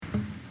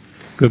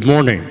Good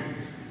morning.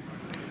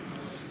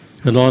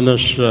 And on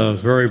this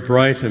very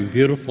bright and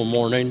beautiful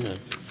morning, it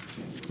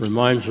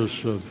reminds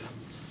us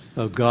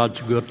of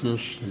God's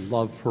goodness and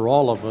love for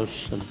all of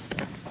us.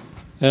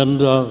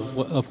 And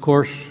of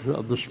course,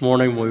 this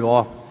morning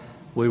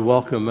we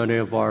welcome many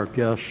of our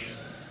guests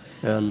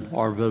and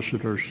our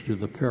visitors to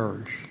the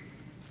parish.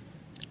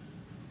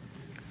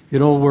 You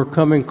know, we're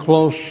coming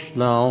close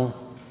now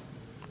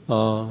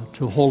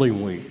to Holy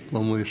Week,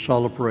 when we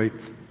celebrate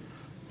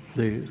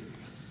the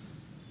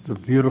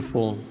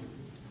beautiful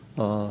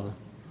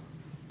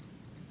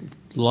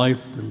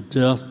life and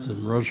death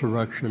and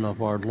resurrection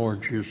of our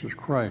Lord Jesus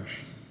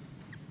Christ,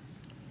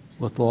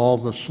 with all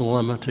the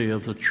solemnity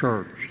of the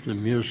church, the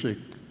music,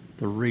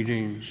 the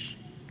readings,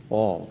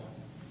 all.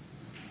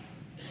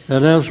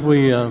 And as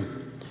we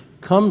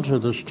come to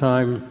this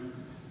time,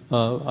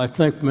 I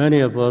think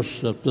many of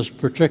us at this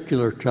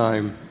particular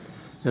time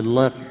in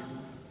Lent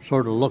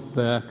sort of look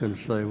back and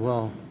say,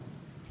 well,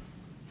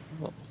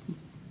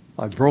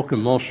 I've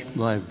broken most of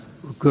my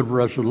good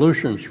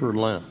resolutions for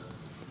Lent.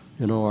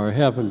 You know, I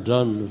haven't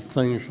done the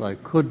things I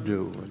could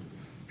do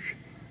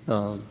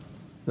and,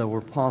 that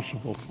were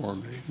possible for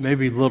me.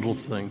 Maybe little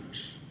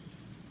things.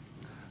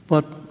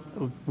 But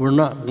we're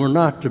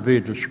not to be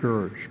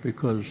discouraged,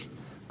 because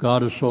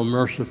God is so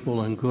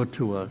merciful and good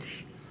to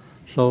us.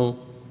 So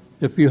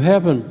if you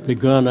haven't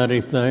begun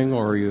anything,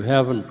 or you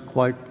haven't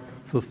quite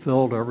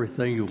fulfilled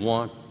everything you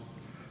want,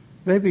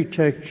 maybe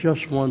take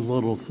just one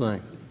little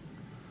thing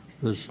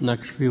this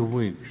next few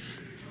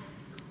weeks.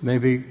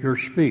 Maybe your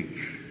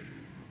speech,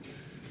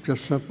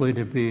 just simply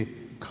to be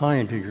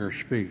kind to your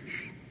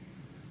speech,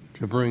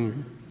 to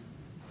bring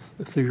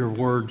through your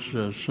words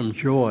some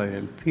joy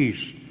and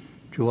peace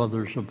to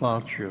others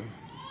about you.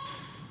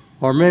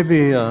 Or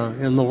maybe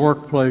in the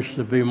workplace,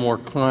 to be more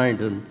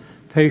kind and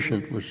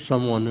patient with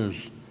someone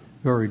who's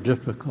very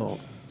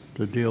difficult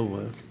to deal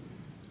with.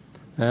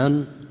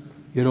 And,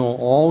 you know,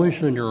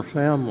 always in your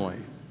family,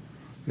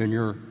 in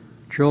your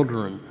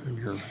children and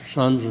your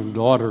sons and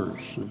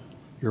daughters and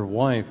your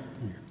wife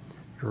and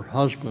your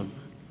husband,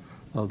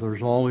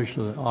 there's always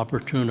the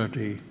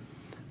opportunity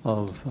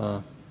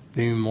of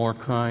being more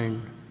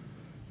kind,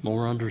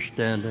 more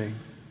understanding,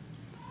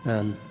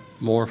 and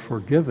more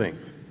forgiving,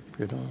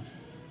 you know.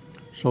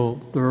 So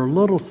there are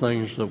little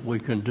things that we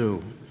can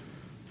do.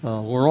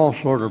 We're all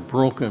sort of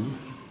broken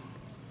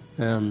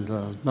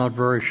and not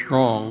very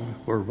strong,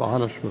 if we're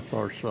honest with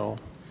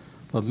ourselves,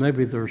 but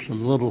maybe there's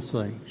some little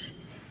things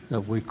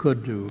that we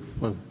could do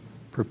with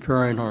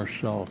preparing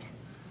ourselves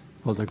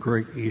for the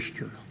great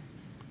Easter.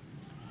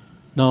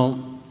 Now,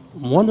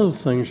 one of the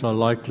things I'd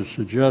like to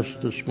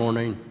suggest this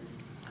morning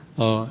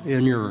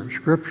in your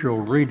scriptural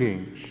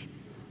readings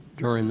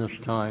during this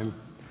time,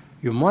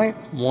 you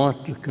might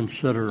want to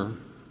consider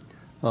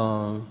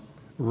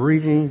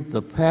reading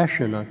the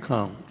Passion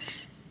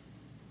accounts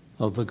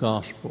of the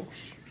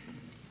Gospels.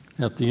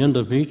 At the end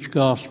of each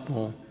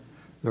Gospel,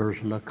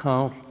 there's an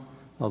account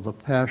of the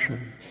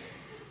Passion,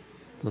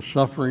 the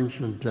sufferings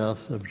and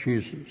death of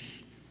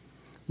Jesus.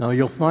 Now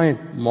you'll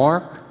find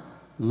Mark,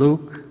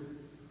 Luke,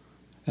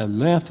 and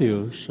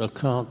Matthew's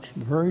accounts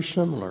very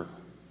similar.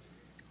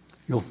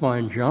 You'll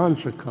find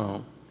John's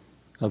account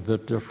a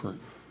bit different,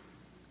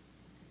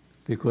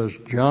 because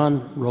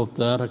John wrote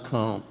that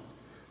account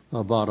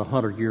about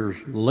 100 years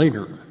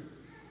later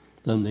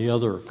than the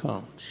other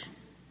accounts,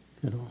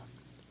 you know.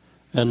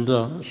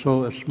 And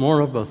so it's more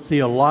of a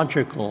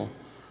theological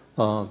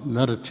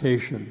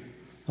meditation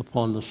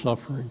upon the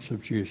sufferings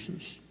of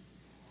Jesus.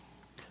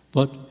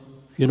 But,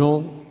 you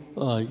know,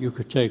 you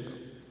could take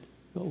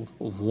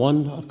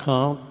one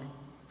account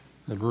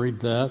and read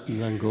that and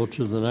then go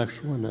to the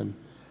next one, and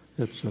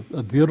it's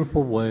a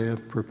beautiful way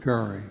of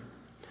preparing.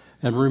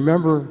 And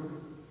remember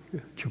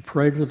to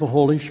pray to the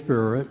Holy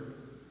Spirit.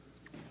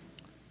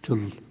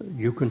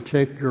 You can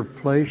take your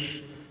place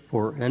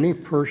for any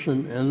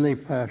person in the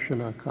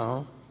Passion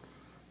account.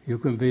 You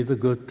can be the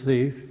good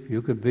thief.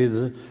 You could be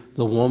the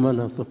woman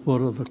at the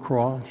foot of the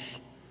cross.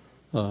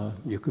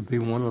 You could be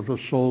one of the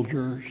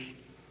soldiers.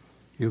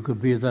 You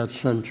could be that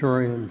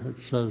centurion that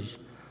says,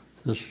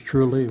 this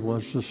truly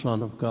was the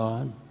Son of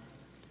God.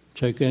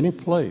 Take any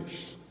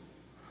place.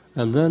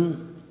 And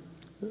then,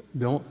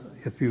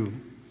 if you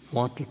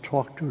want to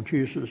talk to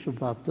Jesus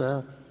about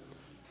that,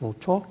 well,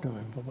 talk to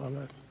him about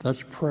it.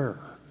 That's prayer.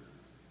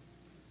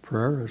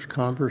 Prayer is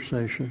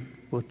conversation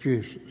with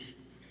Jesus.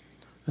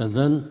 And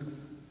then,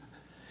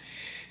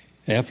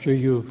 after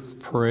you've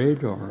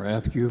prayed or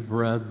after you've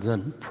read,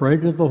 then pray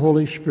to the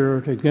Holy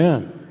Spirit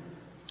again.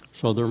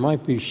 So there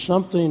might be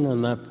something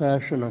in that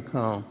Passion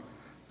account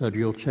that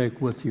you'll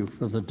take with you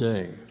for the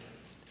day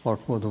or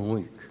for the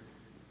week.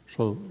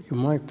 So you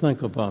might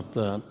think about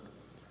that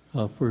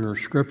for your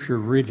scripture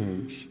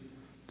readings,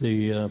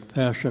 the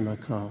Passion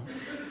accounts.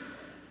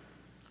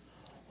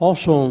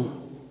 Also,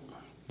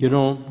 you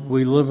know,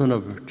 we live in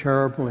a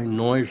terribly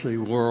noisy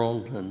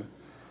world, and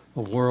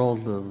a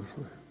world of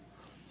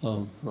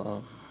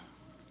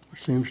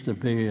seems to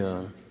be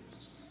of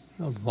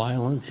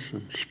violence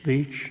and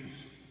speech,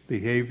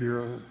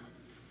 behavior.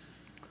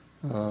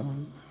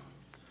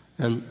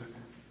 And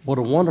what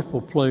a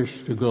wonderful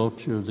place to go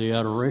to the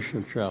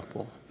Adoration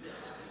Chapel,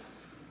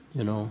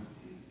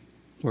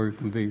 where you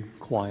can be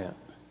quiet.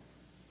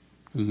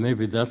 And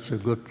maybe that's a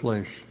good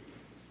place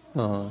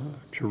to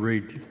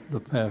read the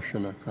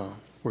Passion account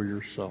for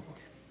yourself.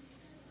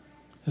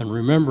 And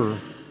remember,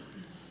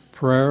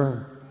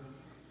 prayer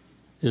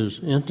is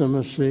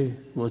intimacy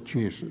with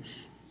Jesus,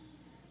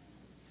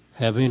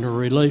 having a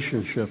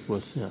relationship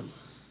with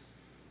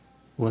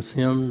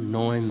Him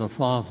knowing the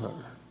Father,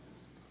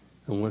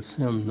 and with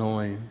Him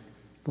knowing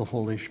the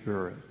Holy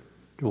Spirit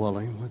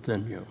dwelling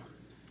within you.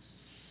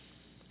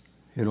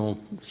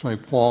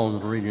 St. Paul in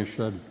the reading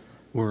said,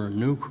 we're a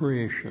new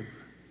creation.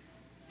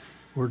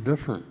 We're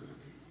different.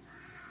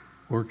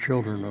 We're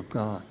children of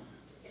God,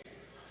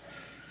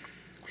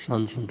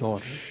 sons and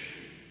daughters.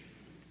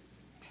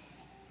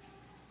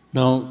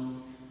 Now,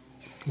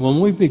 when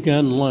we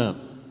began Lent,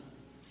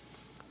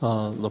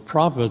 the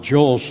prophet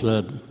Joel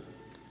said,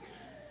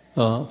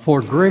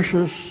 for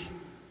gracious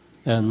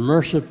and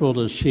merciful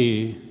is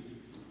He,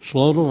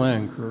 slow to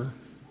anger,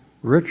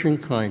 rich in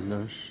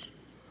kindness,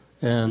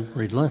 and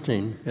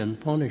relenting in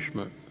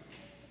punishment.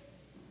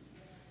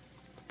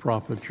 The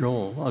prophet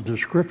Joel, a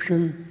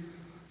description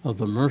of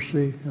the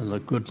mercy and the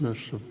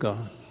goodness of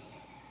God.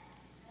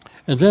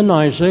 And then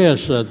Isaiah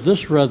said,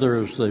 this rather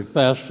is the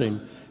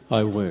fasting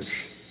I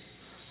wish,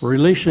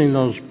 releasing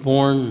those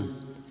born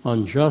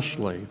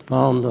unjustly,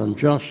 bound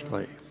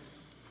unjustly,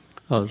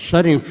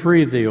 setting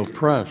free the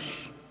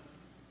oppressed,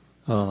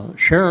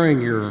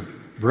 sharing your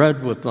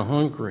bread with the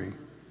hungry,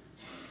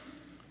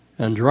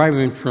 and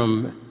driving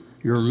from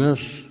your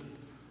midst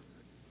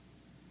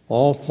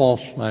all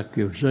false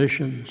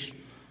accusations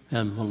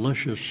and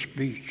malicious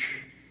speech.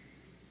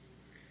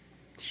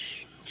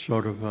 It's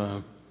sort of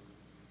a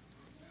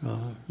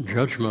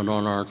judgment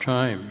on our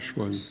times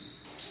when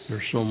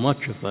there's so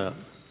much of that.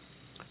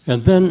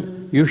 And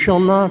then you shall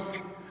not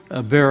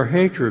bear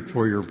hatred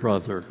for your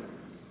brother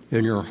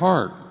in your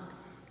heart.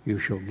 You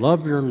shall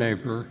love your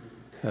neighbor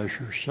as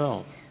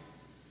yourself.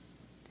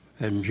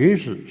 And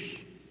Jesus,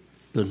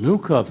 the new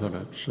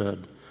covenant,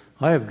 said,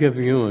 I have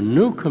given you a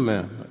new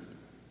commandment,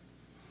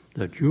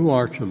 that you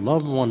are to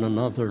love one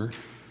another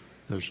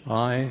as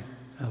I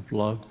have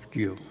loved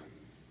you.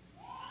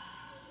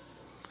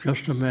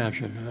 Just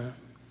imagine that.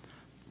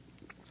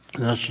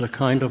 That's the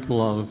kind of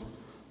love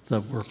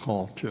that we're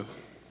called to.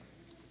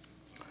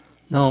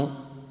 Now,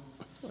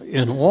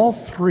 in all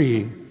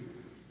three,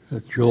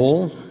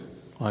 Joel,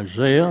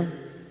 Isaiah,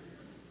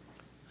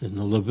 in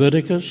the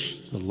Leviticus,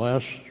 the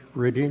last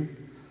reading,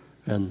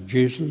 and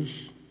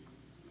Jesus,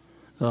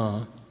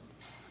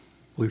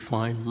 we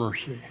find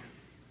mercy,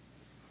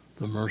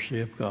 the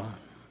mercy of God,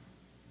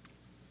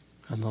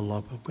 and the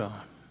love of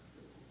God,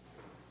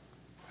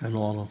 and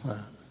all of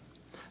that.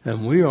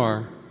 And we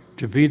are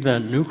to be that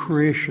new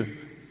creation,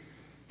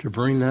 to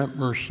bring that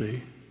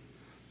mercy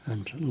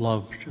and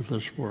love to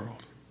this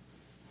world.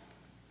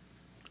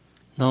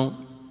 Now,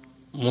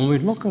 when we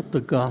look at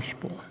the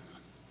gospel,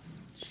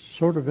 it's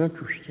sort of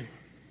interesting.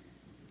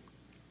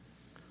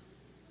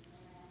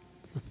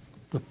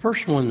 The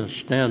first one that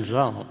stands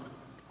out,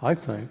 I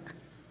think,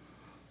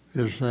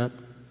 is that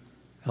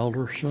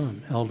eldest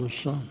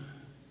son.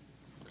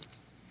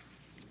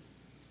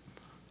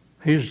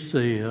 He's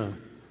the,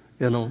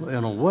 in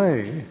a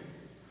way,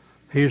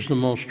 he's the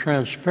most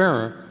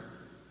transparent.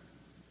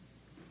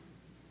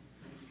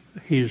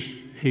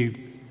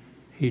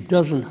 He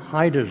doesn't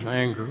hide his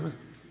anger.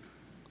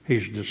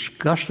 He's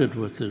disgusted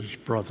with his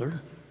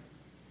brother.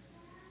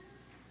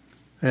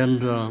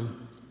 And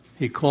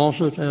he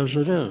calls it as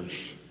it is.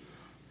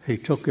 He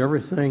took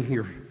everything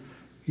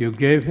you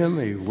gave him,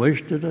 he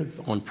wasted it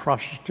on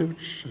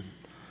prostitutes.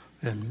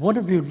 And what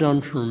have you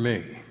done for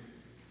me?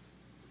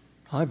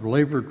 I've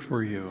labored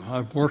for you.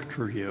 I've worked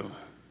for you.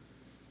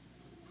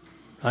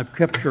 I've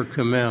kept your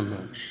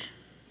commandments,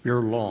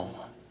 your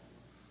law.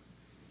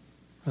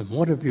 And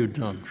what have you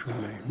done for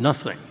me?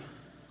 Nothing.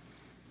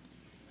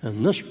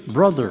 And this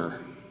brother,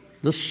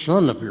 this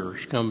son of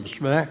yours comes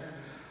back,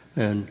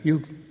 and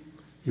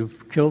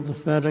you've killed the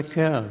fatted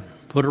calf,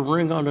 put a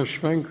ring on his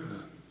finger.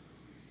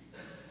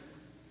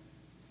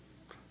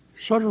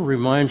 Sort of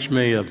reminds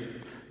me of,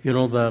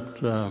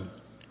 that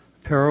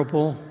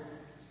parable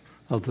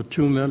of the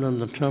two men in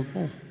the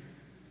temple.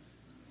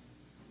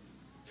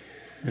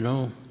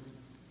 The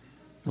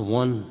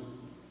one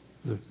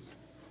that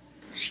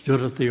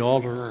stood at the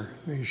altar,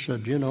 he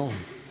said,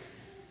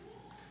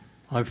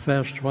 I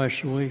fast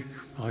twice a week,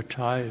 I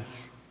tithe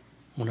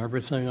on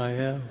everything I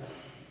have.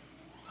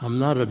 I'm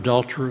not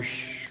adulterous,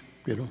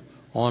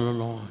 on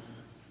and on.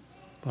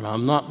 But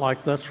I'm not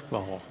like that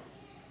fellow.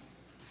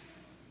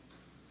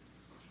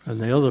 And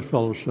the other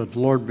fellow said,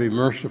 Lord, be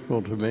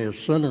merciful to me, a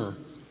sinner.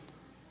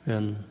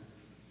 And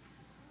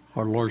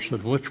our Lord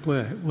said, which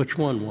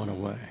one went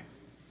away?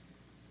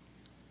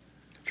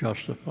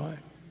 Justified.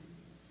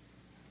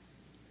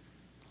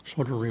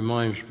 Sort of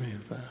reminds me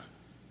of that.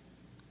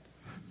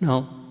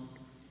 Now,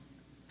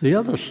 the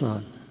other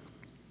son.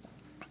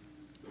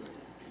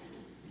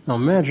 Now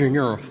imagine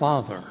you're a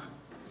father,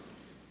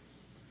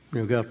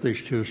 You've got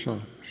these two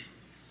sons.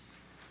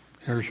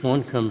 Here's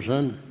one comes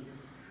in,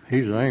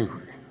 he's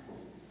angry.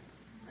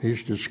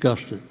 He's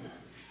disgusted.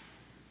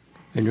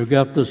 And you've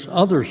got this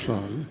other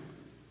son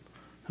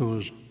who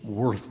is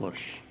worthless.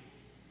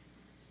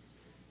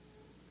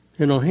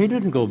 He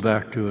didn't go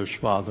back to his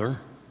father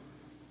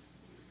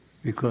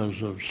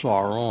because of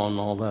sorrow and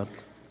all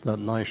that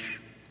nice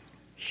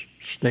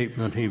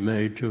statement he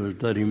made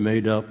that he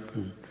made up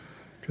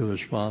to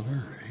his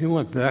father. He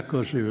went back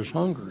because he was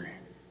hungry.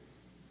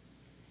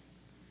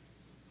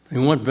 He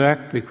went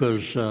back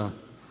because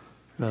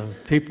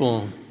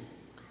people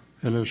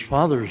in his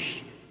father's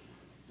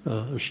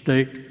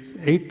estate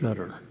ate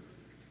better.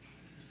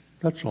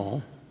 That's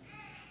all.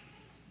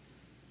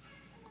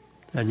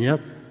 And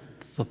yet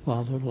the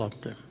father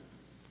loved him.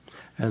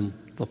 And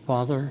the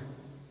father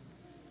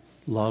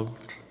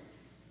loved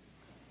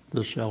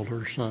this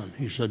elder son.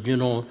 He said,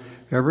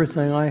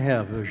 everything I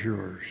have is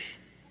yours.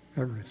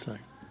 Everything.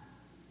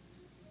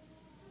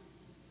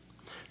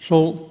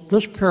 So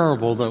this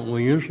parable that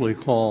we usually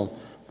call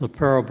the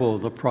parable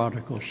of the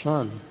prodigal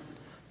son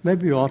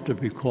maybe ought to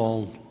be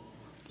called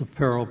the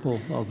parable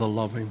of the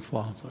loving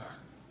father.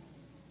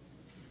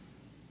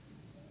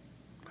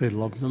 He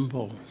loved them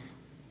both.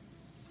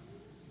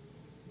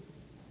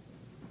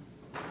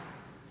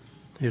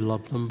 He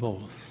loved them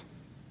both.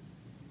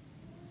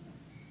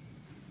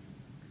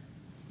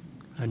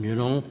 And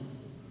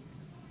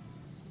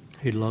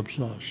he loves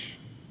us.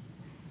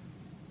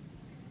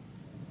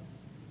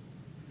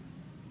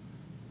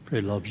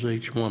 He loves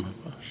each one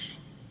of us.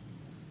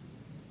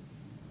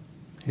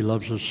 He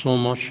loves us so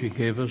much, he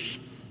gave us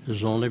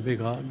his only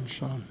begotten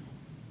Son.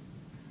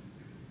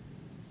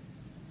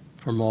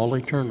 From all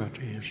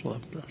eternity, he's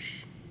loved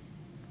us.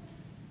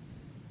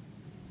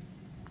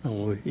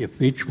 And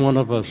if each one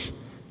of us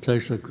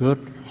takes a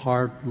good,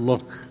 hard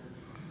look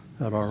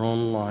at our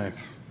own life,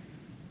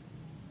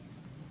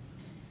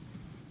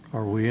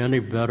 are we any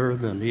better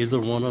than either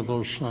one of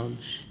those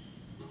sons?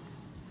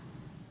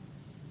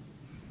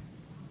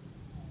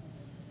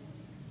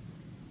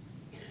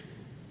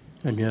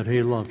 And yet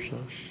he loves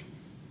us.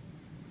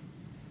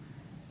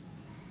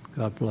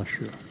 God bless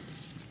you.